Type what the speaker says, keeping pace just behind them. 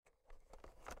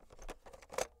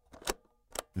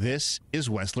This is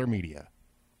Wessler Media.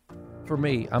 For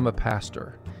me, I'm a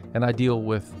pastor, and I deal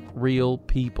with real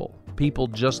people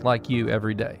just like you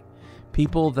every day.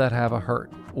 People that have a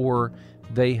hurt, or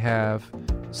they have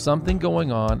something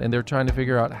going on, and they're trying to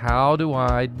figure out, how do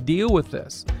I deal with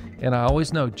this? And I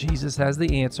always know Jesus has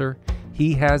the answer.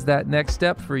 He has that next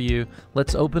step for you.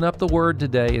 Let's open up the Word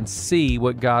today and see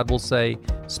what God will say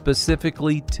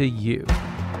specifically to you.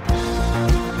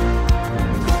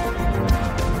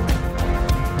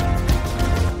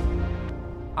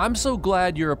 I'm so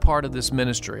glad you're a part of this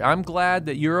ministry. I'm glad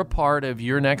that you're a part of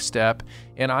Your Next Step,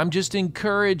 and I'm just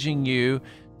encouraging you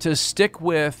to stick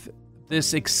with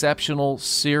this exceptional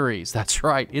series. That's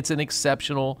right, it's an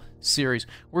exceptional series.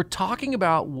 We're talking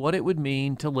about what it would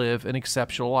mean to live an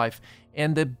exceptional life,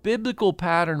 and the biblical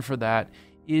pattern for that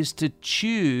is to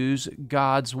choose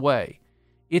God's way.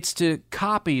 It's to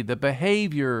copy the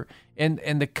behavior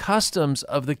and the customs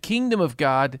of the kingdom of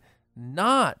God,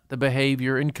 not the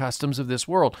behavior and customs of this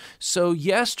world. So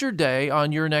yesterday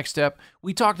on Your Next Step,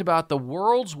 we talked about the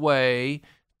world's way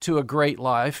to a great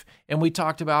life, and we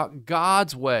talked about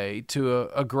God's way to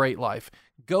a great life.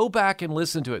 Go back and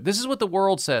listen to it. This is what the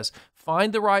world says.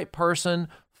 Find the right person,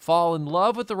 fall in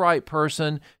love with the right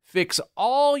person, fix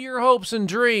all your hopes and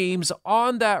dreams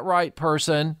on that right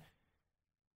person,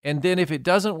 and then if it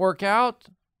doesn't work out,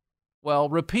 well,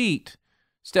 repeat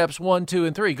steps 1, 2,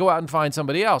 and 3. Go out and find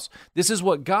somebody else. This is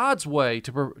what God's way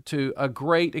to a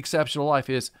great, exceptional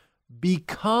life is.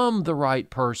 Become the right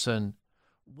person,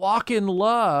 walk in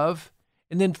love,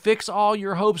 and then fix all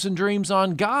your hopes and dreams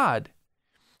on God.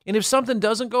 And if something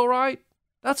doesn't go right,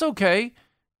 that's okay.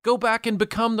 Go back and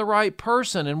become the right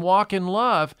person and walk in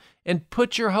love and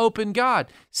put your hope in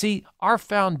God. See, our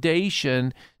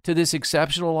foundation to this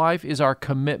exceptional life is our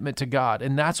commitment to God,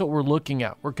 and that's what we're looking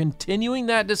at. We're continuing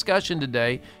that discussion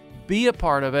today. Be a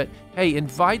part of it. Hey,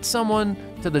 invite someone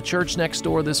to the church next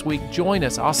door this week. Join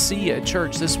us. I'll see you at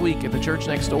church this week at the church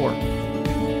next door.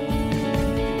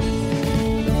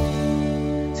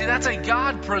 See, that's a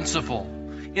God principle.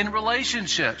 In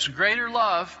relationships, greater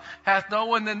love hath no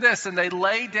one than this, and they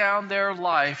lay down their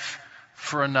life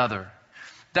for another.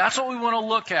 That's what we want to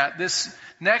look at this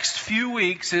next few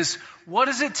weeks is, what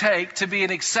does it take to be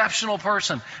an exceptional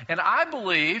person? And I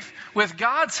believe with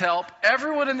God's help,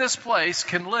 everyone in this place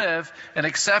can live an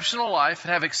exceptional life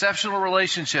and have exceptional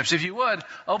relationships. If you would,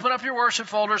 open up your worship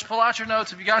folders, pull out your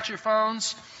notes. If you got your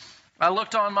phones, I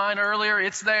looked on mine earlier.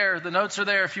 It's there. The notes are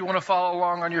there if you want to follow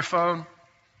along on your phone,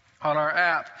 on our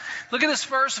app. Look at this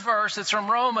first verse. It's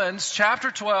from Romans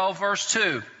chapter 12, verse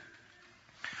 2.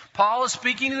 Paul is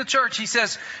speaking to the church. He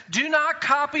says, do not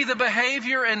copy the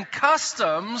behavior and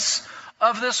customs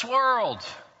of this world,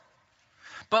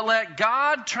 but let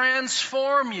God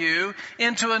transform you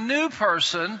into a new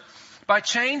person by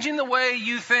changing the way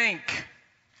you think.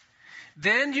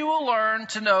 Then you will learn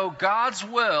to know God's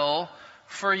will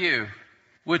for you,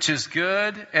 which is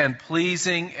good and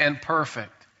pleasing and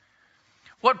perfect.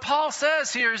 What Paul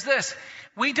says here is this: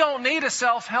 we don't need a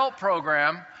self-help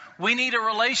program. We need a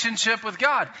relationship with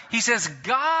God. He says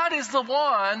God is the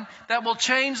one that will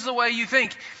change the way you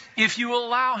think if you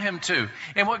allow Him to.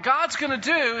 And what God's going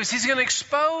to do is He's going to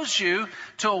expose you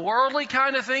to a worldly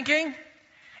kind of thinking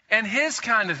and His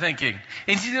kind of thinking.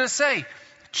 And He's going to say,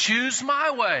 choose my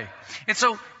way. And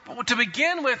so to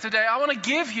begin with today, I want to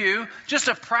give you just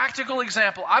a practical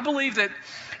example. I believe that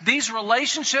these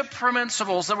relationship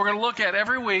principles that we're going to look at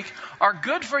every week are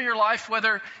good for your life,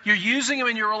 whether you're using them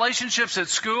in your relationships at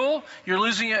school, you're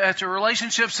using it at your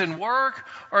relationships in work,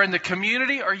 or in the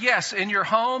community, or yes, in your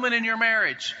home and in your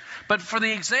marriage. But for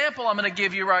the example I'm going to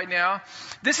give you right now,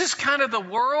 this is kind of the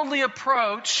worldly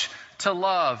approach to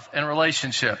love and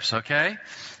relationships, okay?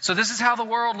 So this is how the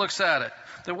world looks at it.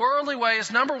 The worldly way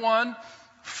is, number one,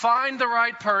 find the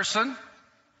right person,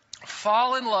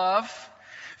 fall in love,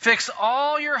 fix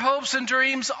all your hopes and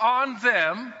dreams on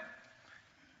them.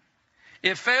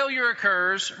 If failure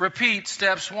occurs, repeat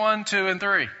steps 1, 2, and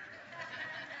 3.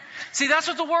 See, that's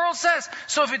what the world says.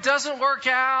 So if it doesn't work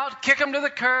out, kick them to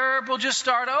the curb, we'll just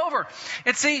start over.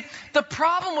 And see, the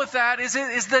problem with that is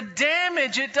the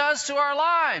damage it does to our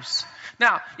lives.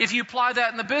 Now, if you apply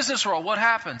that in the business world, what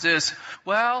happens is,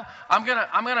 well, I'm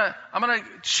gonna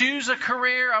choose a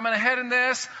career. I'm gonna head in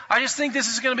this. I just think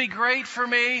this is gonna be great for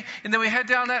me. And then we head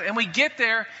down that, and we get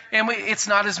there, and it's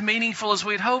not as meaningful as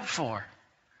we'd hoped for.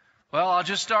 Well, I'll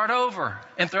just start over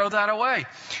and throw that away.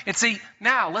 And see,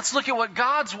 now let's look at what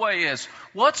God's way is.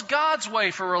 What's God's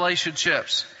way for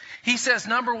relationships? He says,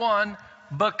 number one,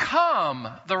 become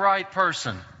the right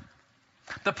person.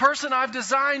 The person I've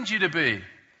designed you to be.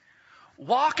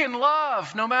 Walk in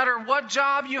love no matter what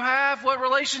job you have, what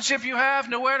relationship you have,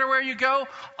 no matter where you go.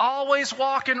 Always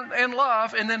walk in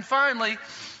love. And then finally,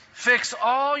 fix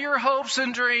all your hopes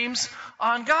and dreams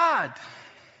on God.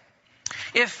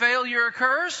 If failure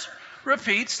occurs,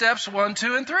 repeat steps 1,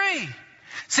 2, and 3.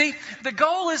 See, the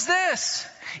goal is this.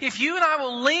 If you and I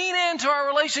will lean into our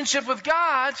relationship with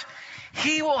God,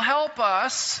 He will help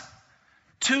us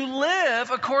to live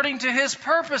according to His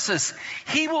purposes.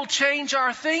 He will change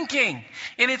our thinking.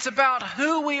 And it's about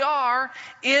who we are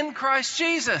in Christ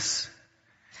Jesus.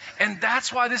 And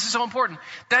that's why this is so important.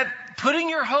 That putting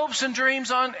your hopes and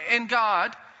dreams in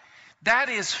God, that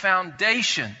is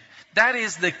foundation. That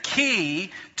is the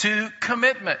key to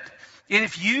commitment. And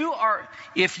if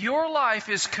your life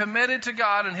is committed to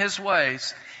God and His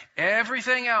ways,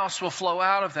 everything else will flow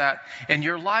out of that, and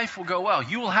your life will go well.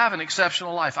 You will have an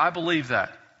exceptional life. I believe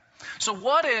that. So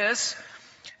what is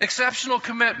exceptional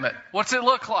commitment? What's it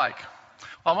look like?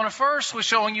 Well, I want to first was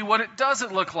showing you what it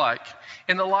doesn't look like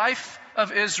in the life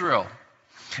of Israel.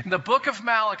 In the book of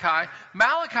Malachi,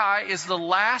 Malachi is the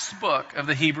last book of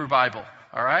the Hebrew Bible,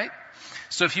 all right?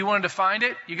 So if you wanted to find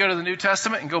it, you go to the New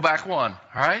Testament and go back one,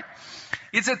 all right?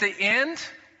 It's at the end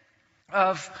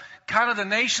of kind of the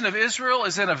nation of Israel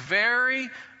is in a very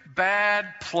bad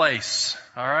place,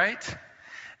 all right?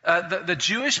 The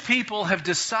Jewish people have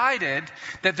decided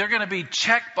that they're going to be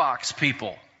checkbox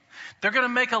people. They're going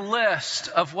to make a list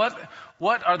of what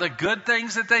are the good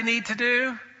things that they need to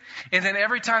do, and then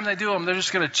every time they do them, they're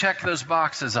just going to check those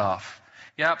boxes off.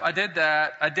 Yep, I did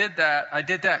that, I did that, I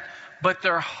did that. But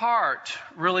their heart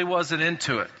really wasn't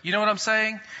into it. You know what I'm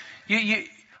saying?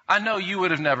 I know you would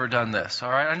have never done this,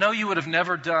 all right? I know you would have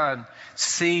never done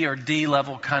C or D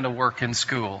level kind of work in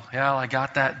school. Yeah, I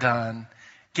got that done.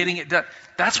 Getting it done.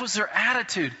 That was their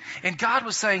attitude. And God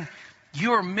was saying,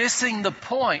 you are missing the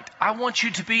point. I want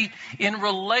you to be in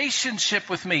relationship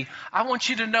with me. I want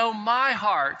you to know my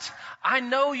heart. I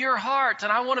know your heart,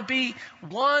 and I want to be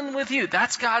one with you.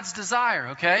 That's God's desire,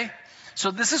 okay? So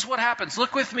this is what happens.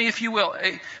 Look with me, if you will.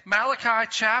 Malachi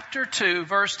chapter 2,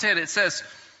 verse 10, it says,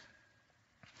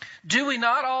 do we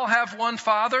not all have one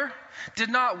Father? Did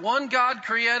not one God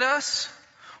create us?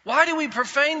 Why do we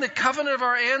profane the covenant of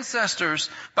our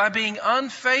ancestors by being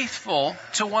unfaithful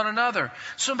to one another?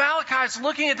 So Malachi is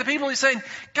looking at the people and he's saying,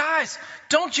 guys,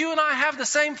 don't you and I have the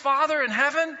same Father in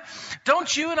heaven?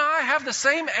 Don't you and I have the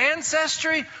same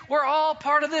ancestry? We're all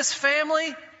part of this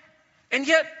family. And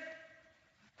yet,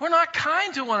 we're not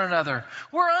kind to one another.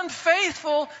 We're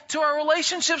unfaithful to our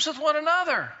relationships with one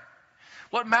another.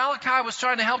 What Malachi was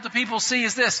trying to help the people see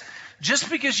is this. Just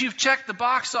because you've checked the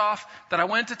box off that I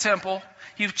went to temple,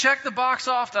 you've checked the box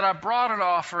off that I brought an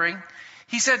offering,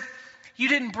 he said, you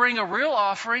didn't bring a real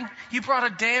offering. You brought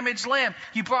a damaged lamb.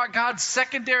 You brought God's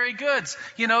secondary goods,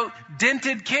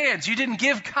 dented cans. You didn't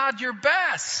give God your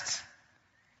best.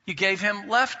 You gave Him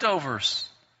leftovers,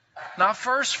 not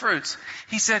first fruits.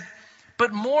 He said,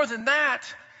 but more than that,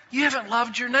 you haven't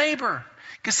loved your neighbor.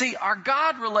 Because see, our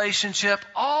God relationship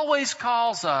always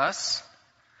calls us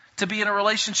to be in a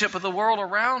relationship with the world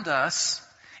around us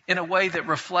in a way that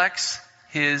reflects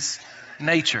His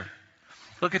nature.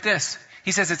 Look at this.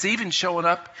 He says it's even showing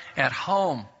up at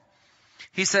home.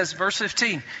 He says, verse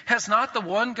 15, has not the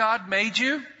one God made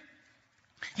you?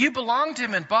 You belong to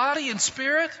Him in body and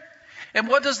spirit. And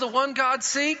what does the one God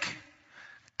seek?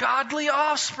 Godly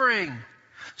offspring.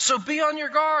 So be on your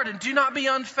guard and do not be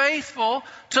unfaithful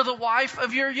to the wife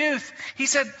of your youth. He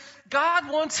said, God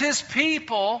wants His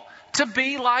people to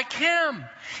be like Him.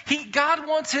 God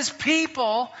wants His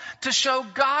people to show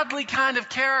godly kind of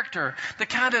character, the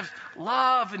kind of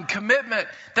love and commitment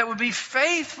that would be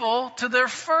faithful to their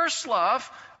first love,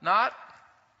 not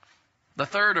the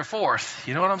third or fourth.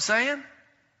 You know what I'm saying?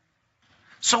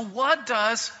 So what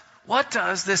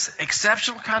does this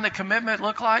exceptional kind of commitment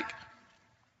look like?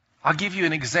 I'll give you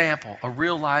an example, a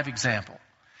real live example.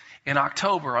 In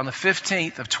October, on the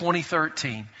 15th of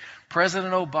 2013,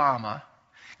 President Obama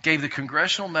gave the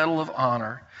Congressional Medal of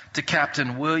Honor to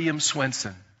Captain William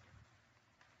Swenson.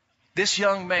 This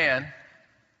young man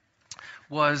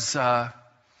was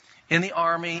in the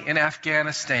Army in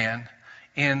Afghanistan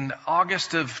in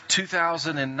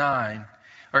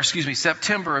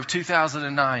September of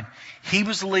 2009. He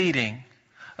was leading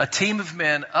a team of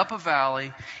men up a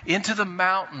valley into the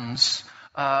mountains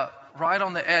right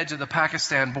on the edge of the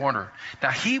Pakistan border.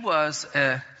 Now, he was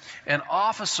an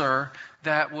officer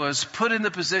that was put in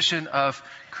the position of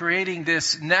creating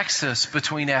this nexus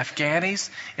between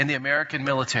Afghanis and the American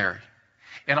military.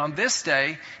 And on this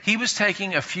day, he was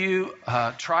taking a few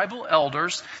tribal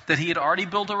elders that he had already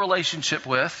built a relationship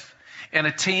with, and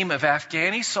a team of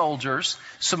Afghani soldiers,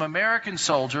 some American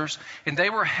soldiers, and they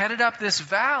were headed up this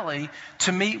valley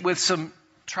to meet with some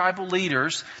tribal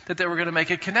leaders that they were going to make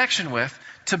a connection with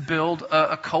to build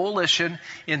a coalition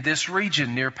in this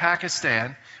region near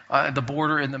Pakistan, the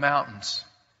border in the mountains.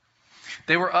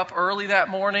 They were up early that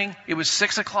morning. It was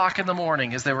 6 o'clock in the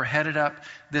morning as they were headed up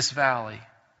this valley,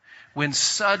 when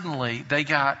suddenly they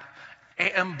got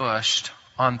ambushed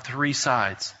on 3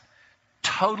 sides.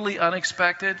 Totally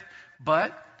unexpected,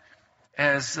 but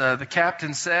as the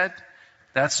captain said,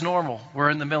 that's normal. We're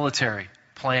in the military.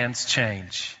 Plans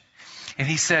change. And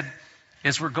he said,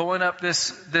 as we're going up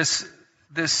this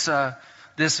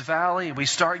valley, we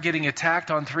start getting attacked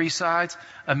on 3 sides.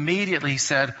 Immediately, he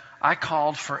said, I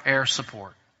called for air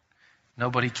support.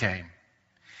 Nobody came.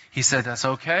 He said, that's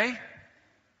okay.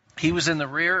 He was in the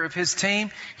rear of his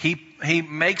team. He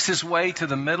makes his way to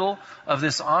the middle of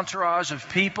this entourage of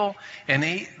people,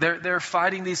 and they're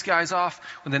fighting these guys off.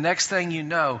 When the next thing you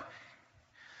know,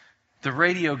 the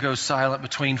radio goes silent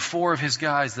between 4 of his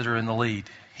guys that are in the lead.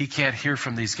 He can't hear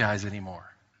from these guys anymore.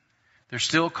 They're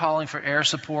still calling for air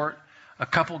support. A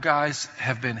couple guys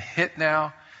have been hit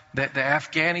now. The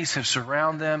Afghanis have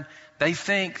surrounded them. They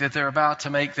think that they're about to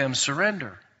make them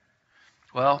surrender.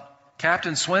 Well,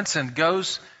 Captain Swenson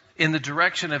goes in the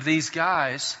direction of these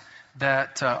guys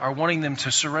that are wanting them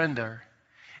to surrender,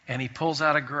 and he pulls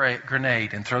out a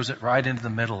grenade and throws it right into the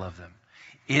middle of them.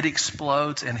 It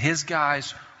explodes, and his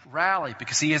guys rally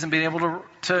because he hasn't been able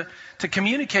to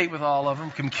communicate with all of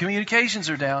them. Communications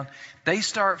are down. They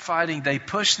start fighting. They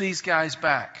push these guys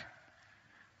back.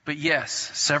 But yes,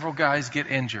 several guys get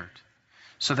injured.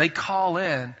 So they call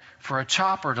in for a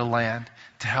chopper to land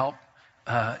to help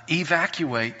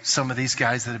evacuate some of these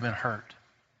guys that have been hurt.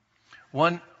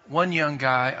 One young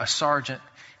guy, a sergeant,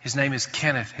 his name is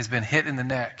Kenneth, has been hit in the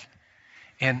neck.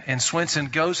 And Swenson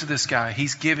goes to this guy.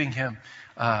 He's giving him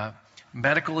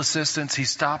medical assistance.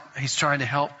 He's trying to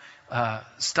help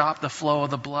stop the flow of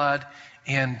the blood.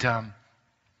 And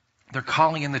they're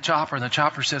calling in the chopper, and the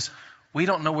chopper says, we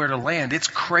don't know where to land. It's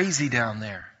crazy down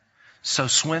there. So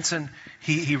Swenson,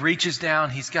 he reaches down.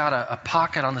 He's got a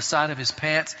pocket on the side of his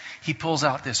pants. He pulls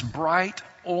out this bright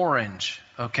orange,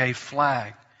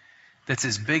 flag that's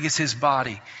as big as his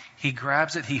body. He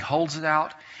grabs it, he holds it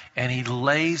out, and he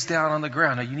lays down on the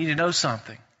ground. Now, you need to know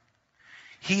something.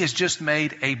 He has just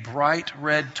made a bright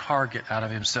red target out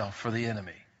of himself for the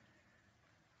enemy.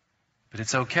 But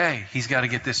it's okay. He's got to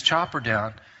get this chopper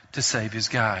down to save his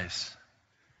guys.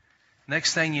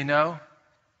 Next thing you know,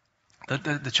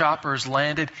 the chopper has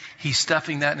landed. He's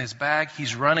stuffing that in his bag.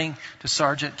 He's running to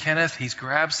Sergeant Kenneth. He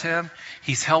grabs him.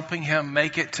 He's helping him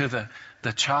make it to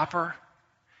the chopper.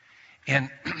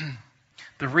 And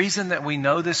the reason that we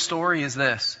know this story is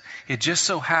this. It just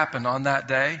so happened on that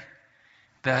day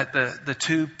that the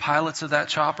 2 pilots of that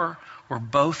chopper were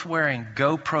both wearing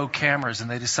GoPro cameras, and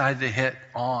they decided to hit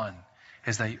on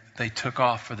as they took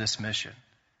off for this mission.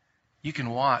 You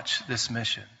can watch this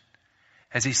mission.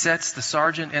 As he sets the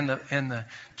sergeant in the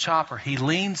chopper, he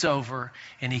leans over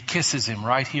and he kisses him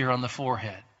right here on the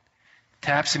forehead,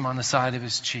 taps him on the side of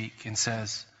his cheek and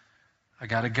says, I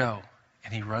got to go.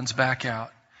 And he runs back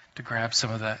out to grab some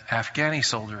of the Afghani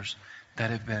soldiers that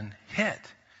have been hit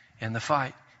in the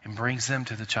fight and brings them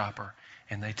to the chopper,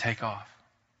 and they take off.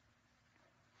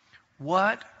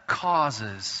 What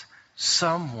causes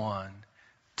someone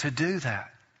to do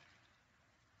that?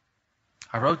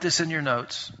 I wrote this in your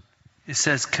notes. It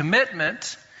says,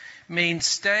 commitment means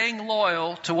staying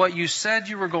loyal to what you said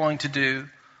you were going to do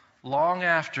long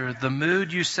after the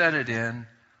mood you said it in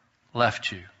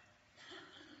left you.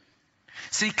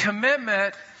 See,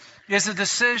 commitment is a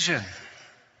decision.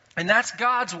 And that's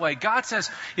God's way. God says,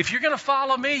 if you're going to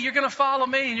follow me, you're going to follow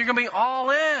me, and you're going to be all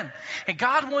in. And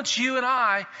God wants you and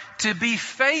I to be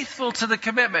faithful to the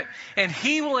commitment, and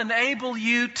He will enable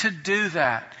you to do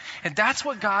that. And that's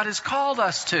what God has called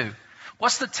us to.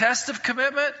 What's the test of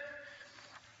commitment?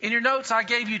 In your notes, I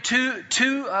gave you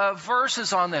two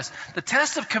verses on this. The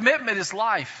test of commitment is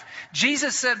life.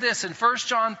 Jesus said this in 1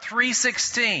 John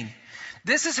 3:16.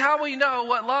 This is how we know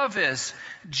what love is.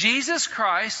 Jesus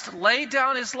Christ laid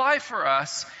down His life for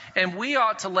us, and we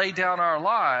ought to lay down our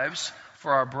lives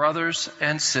for our brothers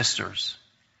and sisters.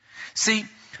 See,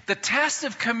 the test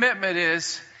of commitment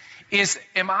is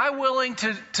am I willing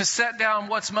to set down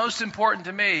what's most important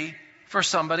to me for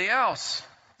somebody else?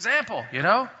 Example,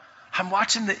 I'm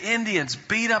watching the Indians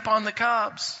beat up on the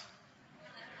Cubs.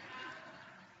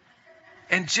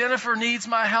 And Jennifer needs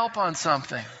my help on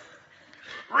something.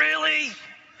 Really?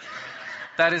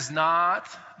 That is not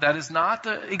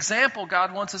the example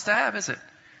God wants us to have, is it?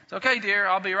 It's okay, dear,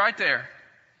 I'll be right there.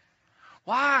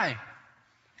 Why?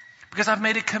 because I've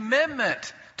made a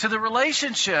commitment to the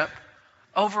relationship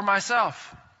over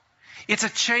myself. It's a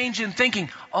change in thinking.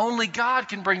 Only God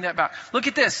can bring that back. Look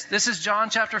at this. This is John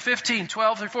chapter 15,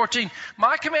 12 through 14.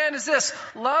 My command is this: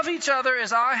 love each other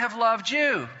as I have loved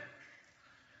you.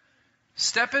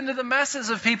 Step into the messes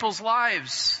of people's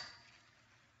lives.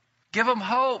 Give them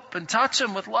hope and touch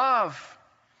them with love.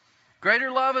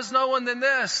 Greater love is no one than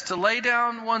this, to lay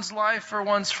down one's life for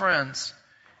one's friends.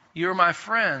 You are my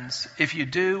friends if you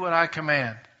do what I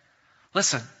command.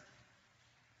 Listen.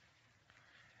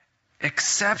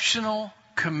 Exceptional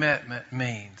commitment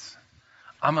means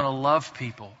I'm going to love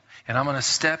people and I'm going to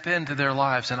step into their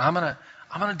lives and I'm going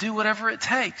to do whatever it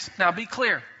takes. Now be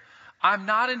clear. I'm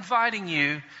not inviting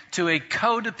you to a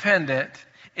codependent,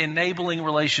 enabling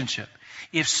relationship.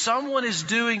 If someone is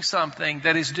doing something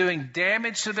that is doing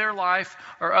damage to their life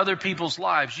or other people's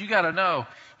lives, you got to know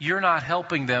you're not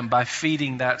helping them by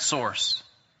feeding that source.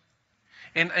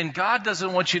 And God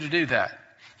doesn't want you to do that.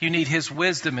 You need His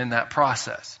wisdom in that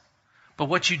process. But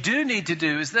what you do need to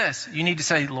do is this. You need to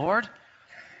say, Lord,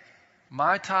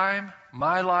 my time,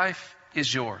 my life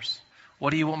is yours.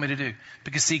 What do you want me to do?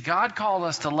 Because see, God called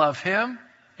us to love Him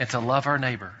and to love our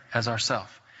neighbor as ourselves.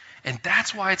 And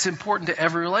that's why it's important to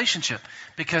every relationship.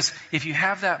 Because if you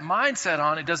have that mindset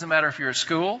on, it doesn't matter if you're at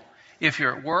school, if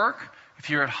you're at work, if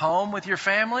you're at home with your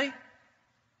family,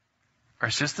 or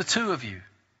it's just the two of you.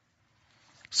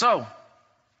 So,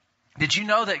 did you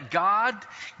know that God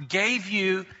gave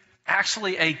you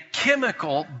actually a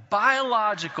chemical,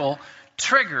 biological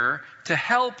trigger to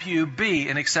help you be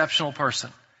an exceptional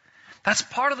person? That's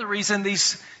part of the reason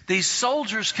these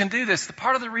soldiers can do this. The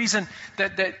part of the reason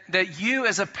that you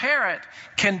as a parent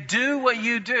can do what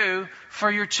you do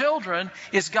for your children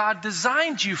is God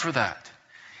designed you for that.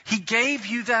 He gave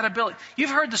you that ability. You've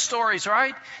heard the stories,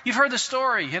 right? You've heard the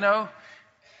story,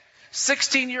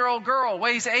 16-year-old girl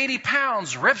weighs 80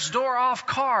 pounds, rips door off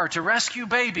car to rescue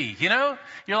baby,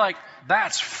 You're like,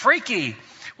 that's freaky.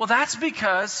 Well, that's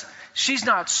because she's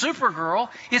not Supergirl.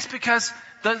 It's because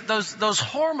those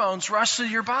hormones rush through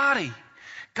your body.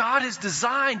 God has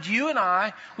designed you and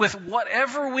I with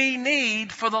whatever we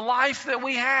need for the life that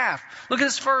we have. Look at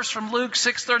this verse from Luke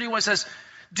 6:31. It says,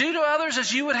 do to others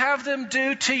as you would have them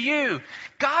do to you.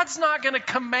 God's not going to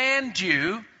command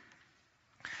you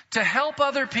to help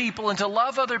other people and to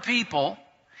love other people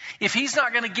if He's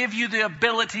not going to give you the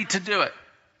ability to do it.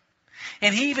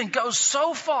 And He even goes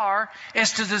so far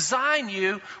as to design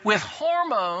you with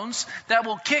hormones that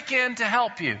will kick in to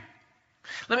help you.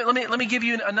 Let me give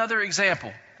you another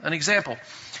example. An example.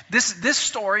 This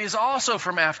story is also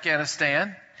from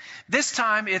Afghanistan. This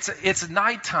time it's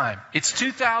nighttime. It's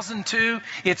 2002.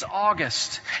 It's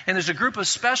August. And there's a group of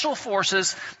special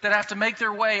forces that have to make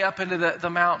their way up into the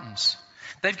mountains.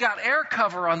 They've got air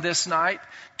cover on this night.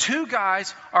 2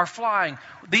 guys are flying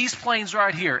these planes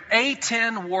right here,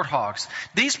 A-10 Warthogs.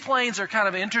 These planes are kind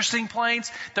of interesting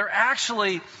planes. They're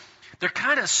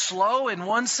kind of slow in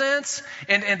one sense,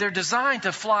 and they're designed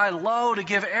to fly low to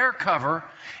give air cover.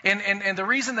 And the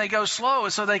reason they go slow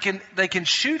is so they can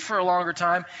shoot for a longer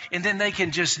time, and then they can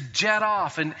just jet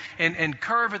off and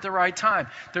curve at the right time.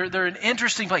 They're an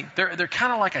interesting plane. They're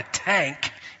kind of like a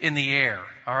tank in the air.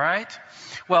 All right.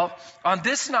 Well, on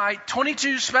this night,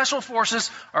 22 special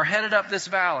forces are headed up this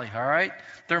valley. All right.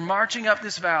 They're marching up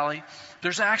this valley.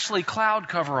 There's actually cloud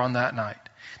cover on that night.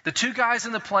 The 2 guys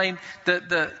in the plane,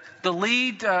 the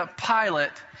lead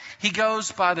pilot, he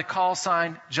goes by the call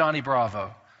sign Johnny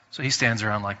Bravo. So he stands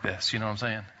around like this. You know what I'm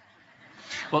saying?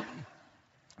 Well,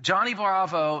 Johnny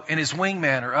Bravo and his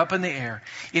wingman are up in the air.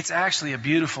 It's actually a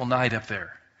beautiful night up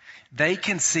there. They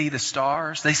can see the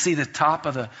stars. They see the top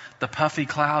of the puffy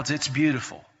clouds. It's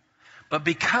beautiful. But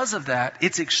because of that,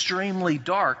 it's extremely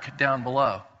dark down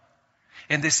below.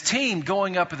 And this team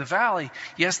going up in the valley,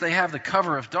 yes, they have the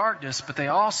cover of darkness, but they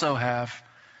also have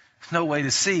no way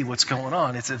to see what's going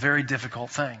on. It's a very difficult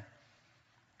thing.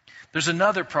 There's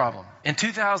another problem. In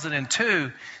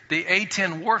 2002, the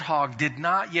A-10 Warthog did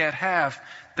not yet have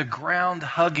the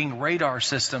ground-hugging radar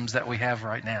systems that we have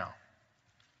right now.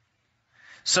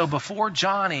 So before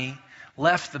Johnny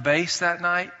left the base that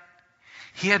night,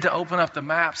 he had to open up the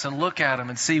maps and look at them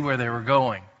and see where they were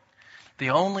going.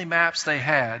 The only maps they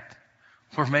had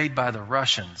were made by the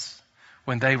Russians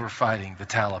when they were fighting the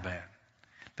Taliban.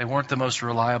 They weren't the most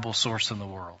reliable source in the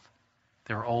world.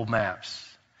 They were old maps.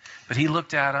 But he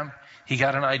looked at them. He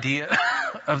got an idea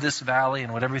of this valley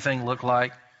and what everything looked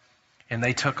like, and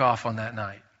they took off on that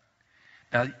night.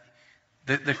 Now,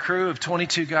 the crew of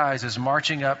 22 guys is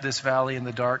marching up this valley in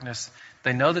the darkness.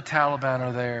 They know the Taliban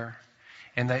are there,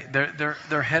 and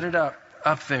they're headed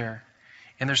up there,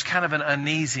 and there's kind of an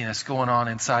uneasiness going on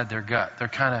inside their gut. They're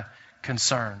kind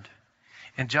concerned.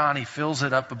 And Johnny fills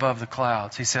it up above the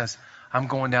clouds. He says, I'm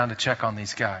going down to check on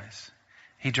these guys.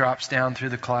 He drops down through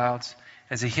the clouds.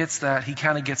 As he hits that, he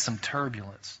kind of gets some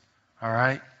turbulence. All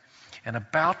right? And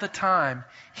about the time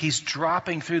he's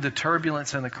dropping through the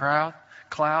turbulence in the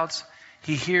clouds,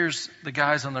 he hears the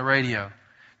guys on the radio.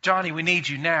 Johnny, we need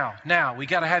you now. Now. We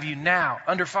got to have you now.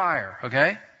 Under fire.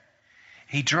 Okay?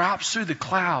 He drops through the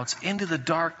clouds into the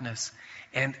darkness,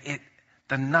 and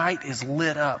the night is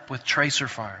lit up with tracer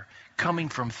fire coming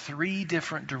from 3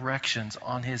 different directions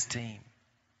on his team.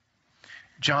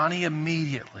 Johnny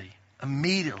immediately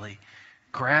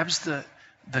grabs the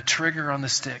trigger on the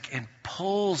stick and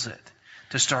pulls it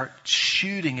to start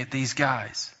shooting at these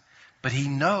guys. But he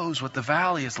knows what the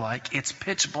valley is like. It's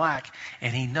pitch black,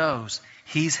 and he knows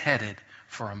he's headed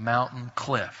for a mountain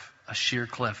cliff, a sheer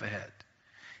cliff ahead.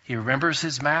 He remembers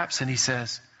his maps, and he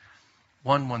says,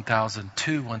 1,000,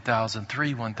 2, 1,000,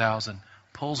 3, 1,000,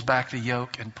 pulls back the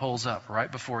yoke and pulls up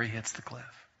right before he hits the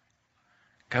cliff.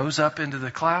 Goes up into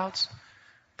the clouds,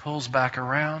 pulls back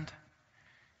around,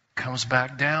 comes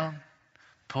back down,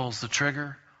 pulls the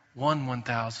trigger,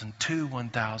 1,000, 2,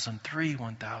 1,000, 3,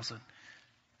 1,000,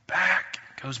 back,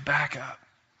 goes back up.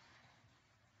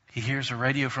 He hears a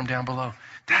radio from down below.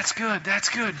 That's good,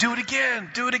 do it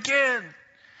again.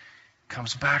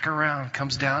 Comes back around,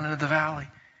 comes down into the valley,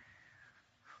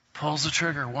 pulls the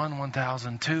trigger,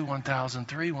 1,000, 2, 1,000,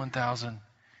 3, 1,000.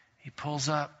 He pulls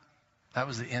up. That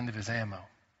was the end of his ammo.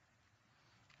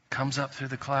 Comes up through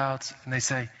the clouds, and they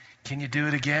say, can you do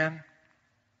it again?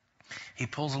 He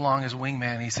pulls along his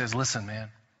wingman, and he says, listen, man,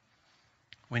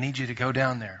 we need you to go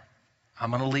down there. I'm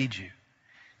going to lead you.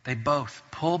 They both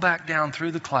pull back down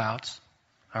through the clouds.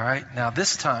 All right? Now,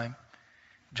 this time,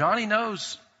 Johnny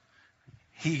knows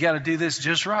he got to do this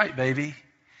just right, baby.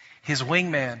 His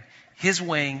wingman, his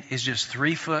wing is just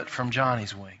 3 foot from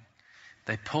Johnny's wing.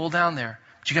 They pull down there.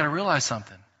 But you got to realize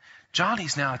something.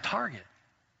 Johnny's now a target.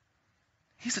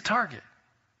 He's a target.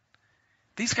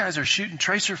 These guys are shooting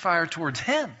tracer fire towards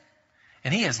him,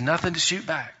 and he has nothing to shoot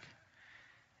back.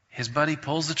 His buddy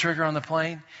pulls the trigger on the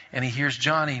plane, and he hears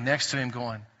Johnny next to him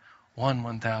going,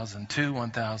 1,000, 2,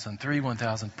 1,000, 3,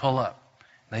 1,000, pull up.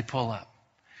 They pull up.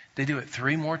 They do it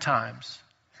 3 more times,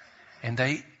 and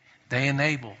they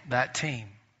enable that team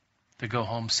to go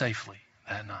home safely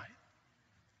that night.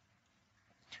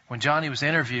 When Johnny was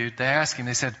interviewed, they asked him,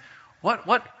 they said,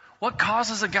 what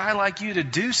causes a guy like you to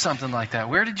do something like that?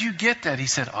 Where did you get that? He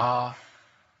said,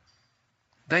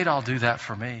 they'd all do that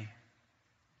for me.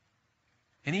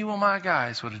 Any one of my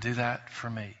guys would do that for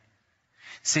me.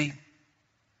 See,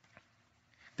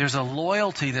 there's a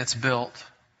loyalty that's built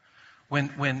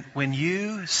when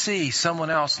you see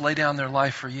someone else lay down their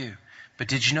life for you. But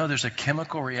did you know there's a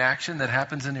chemical reaction that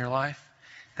happens in your life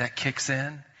that kicks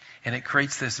in, and it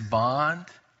creates this bond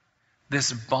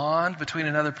between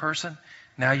another person?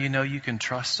 Now you know you can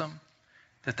trust them,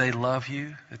 that they love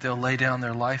you, that they'll lay down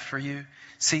their life for you.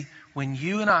 See, when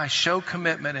you and I show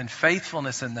commitment and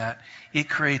faithfulness in that, it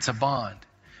creates a bond.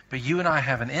 But you and I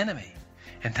have an enemy,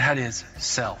 and that is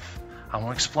self. I want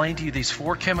to explain to you these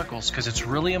 4 chemicals because it's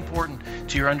really important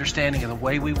to your understanding of the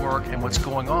way we work and what's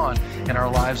going on in our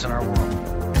lives and our world.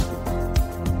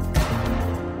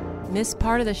 Missed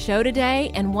part of the show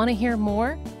today and want to hear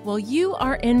more? Well, you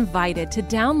are invited to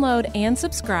download and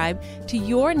subscribe to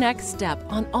Your Next Step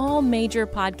on all major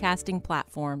podcasting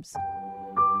platforms.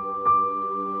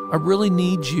 I really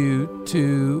need you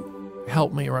to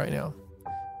help me right now,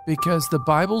 because the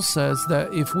Bible says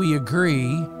that if we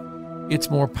agree, it's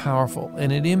more powerful,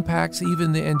 and it impacts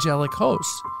even the angelic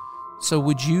hosts. So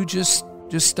would you just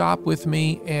stop with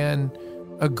me and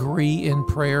agree in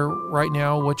prayer right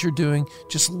now, what you're doing?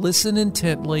 Just listen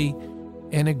intently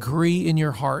and agree in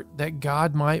your heart that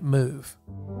God might move.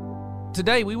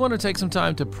 Today, we want to take some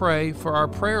time to pray for our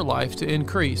prayer life to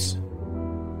increase.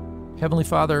 Heavenly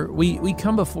Father, we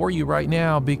come before you right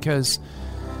now because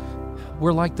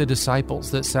we're like the disciples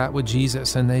that sat with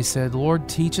Jesus and they said, Lord,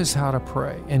 teach us how to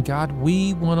pray. And God,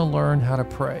 we want to learn how to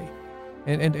pray.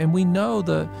 And we know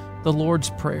the Lord's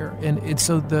Prayer. And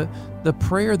so the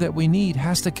prayer that we need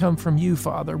has to come from you,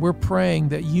 Father. We're praying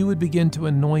that you would begin to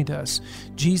anoint us.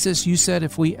 Jesus, you said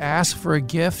if we ask for a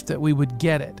gift, that we would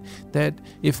get it. That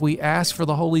if we ask for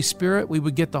the Holy Spirit, we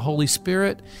would get the Holy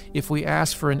Spirit. If we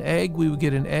ask for an egg, we would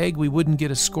get an egg. We wouldn't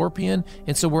get a scorpion.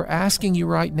 And so we're asking you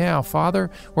right now,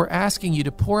 Father, we're asking you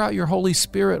to pour out your Holy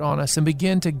Spirit on us and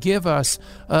begin to give us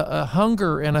a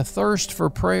hunger and a thirst for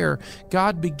prayer.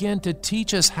 God, begin to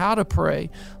teach us how to pray.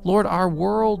 Lord, Lord, our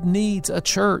world needs a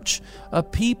church, a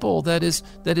people that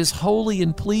is holy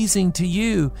and pleasing to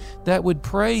you, that would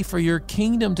pray for your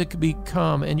kingdom to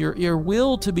become and your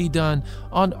will to be done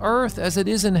on earth as it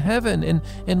is in heaven.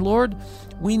 And Lord,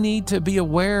 we need to be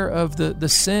aware of the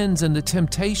sins and the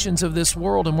temptations of this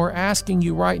world, and we're asking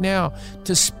you right now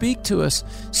to speak to us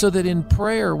so that in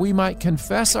prayer we might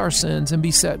confess our sins and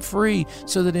be set free,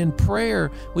 so that in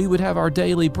prayer we would have our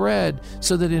daily bread,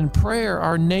 so that in prayer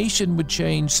our nation would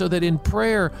change, so that in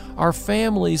prayer our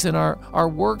families and our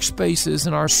workspaces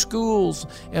and our schools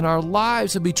and our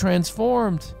lives would be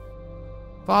transformed.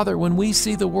 Father, when we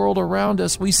see the world around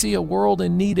us, we see a world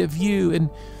in need of you, and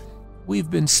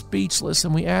we've been speechless,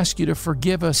 and we ask you to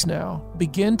forgive us now.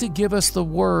 Begin to give us the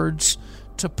words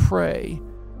to pray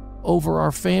over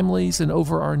our families and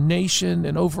over our nation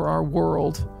and over our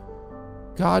world.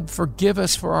 God, forgive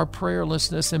us for our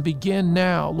prayerlessness, and begin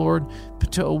now, Lord,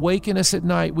 to awaken us at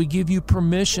night. We give you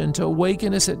permission to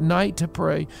awaken us at night to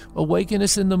pray, awaken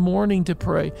us in the morning to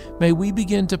pray. May we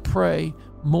begin to pray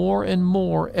more and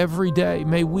more every day.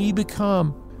 May we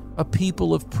become a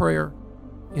people of prayer.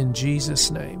 In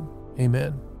Jesus' name,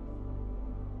 amen.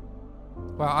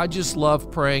 Wow, I just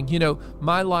love praying. You know,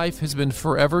 my life has been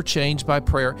forever changed by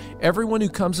prayer. Everyone who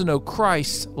comes to know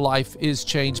Christ's life is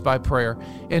changed by prayer.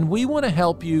 And we want to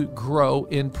help you grow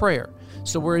in prayer.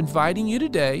 So we're inviting you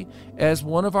today, as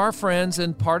one of our friends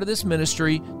and part of this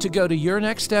ministry, to go to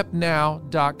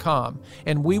yournextstepnow.com,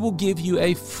 and we will give you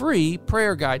a free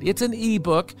prayer guide. It's an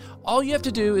ebook. All you have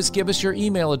to do is give us your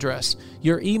email address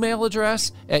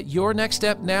at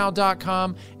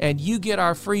yournextstepnow.com, and you get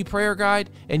our free prayer guide,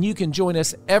 and you can join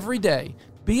us every day.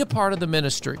 Be a part of the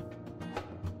ministry.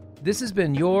 This has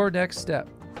been Your Next Step,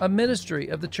 a ministry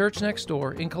of the Church Next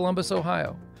Door in Columbus,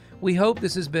 Ohio. We hope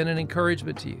this has been an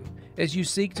encouragement to you as you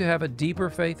seek to have a deeper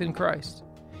faith in Christ.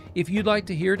 If you'd like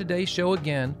to hear today's show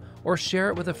again or share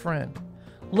it with a friend,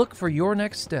 look for Your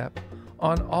Next Step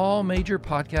on all major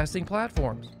podcasting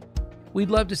platforms. We'd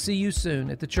love to see you soon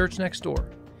at the Church Next Door.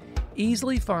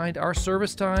 Easily find our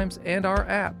service times and our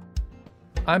app.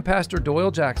 I'm Pastor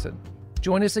Doyle Jackson.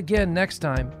 Join us again next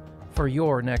time for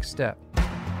Your Next Step.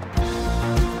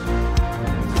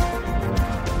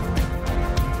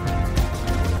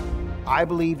 I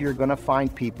believe you're going to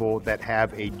find people that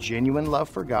have a genuine love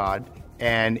for God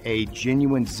and a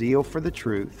genuine zeal for the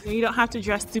truth. You don't have to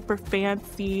dress super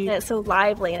fancy. It's so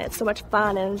lively and it's so much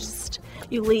fun, and just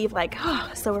you leave like, oh,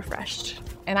 so refreshed.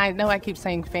 And I know I keep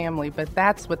saying family, but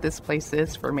that's what this place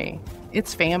is for me.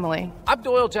 It's family. I'm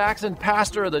Doyle Jackson,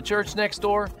 pastor of the Church Next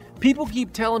Door. People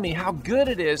keep telling me how good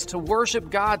it is to worship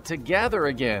God together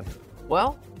again.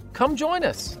 Well, come join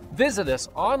us. Visit us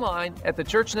online at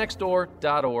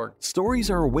thechurchnextdoor.org.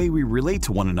 Stories are a way we relate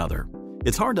to one another.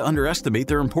 It's hard to underestimate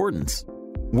their importance.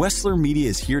 Wessler Media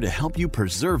is here to help you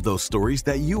preserve those stories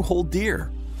that you hold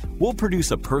dear. We'll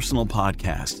produce a personal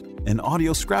podcast, an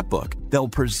audio scrapbook that will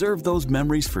preserve those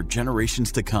memories for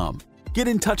generations to come. Get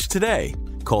in touch today.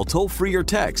 Call toll-free or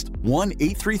text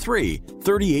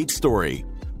 1-833-38-STORY,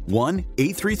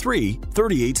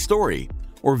 1-833-38-STORY,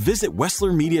 or visit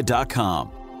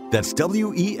WesslerMedia.com. That's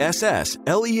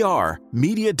WESSLER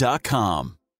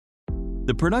Media.com.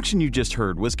 The production you just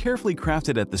heard was carefully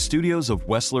crafted at the studios of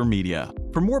Wessler Media.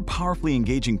 For more powerfully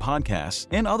engaging podcasts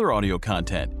and other audio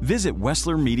content, visit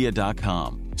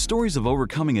WesslerMedia.com. Stories of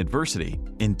overcoming adversity,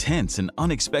 intense and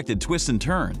unexpected twists and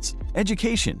turns,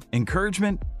 education,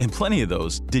 encouragement, and plenty of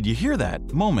those, did you hear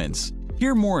that, moments.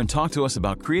 Hear more and talk to us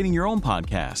about creating your own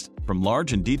podcast, from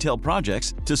large and detailed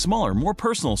projects to smaller, more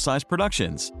personal-sized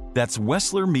productions. That's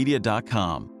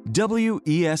WesslerMedia.com.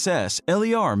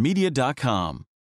 WESSLER Media.com.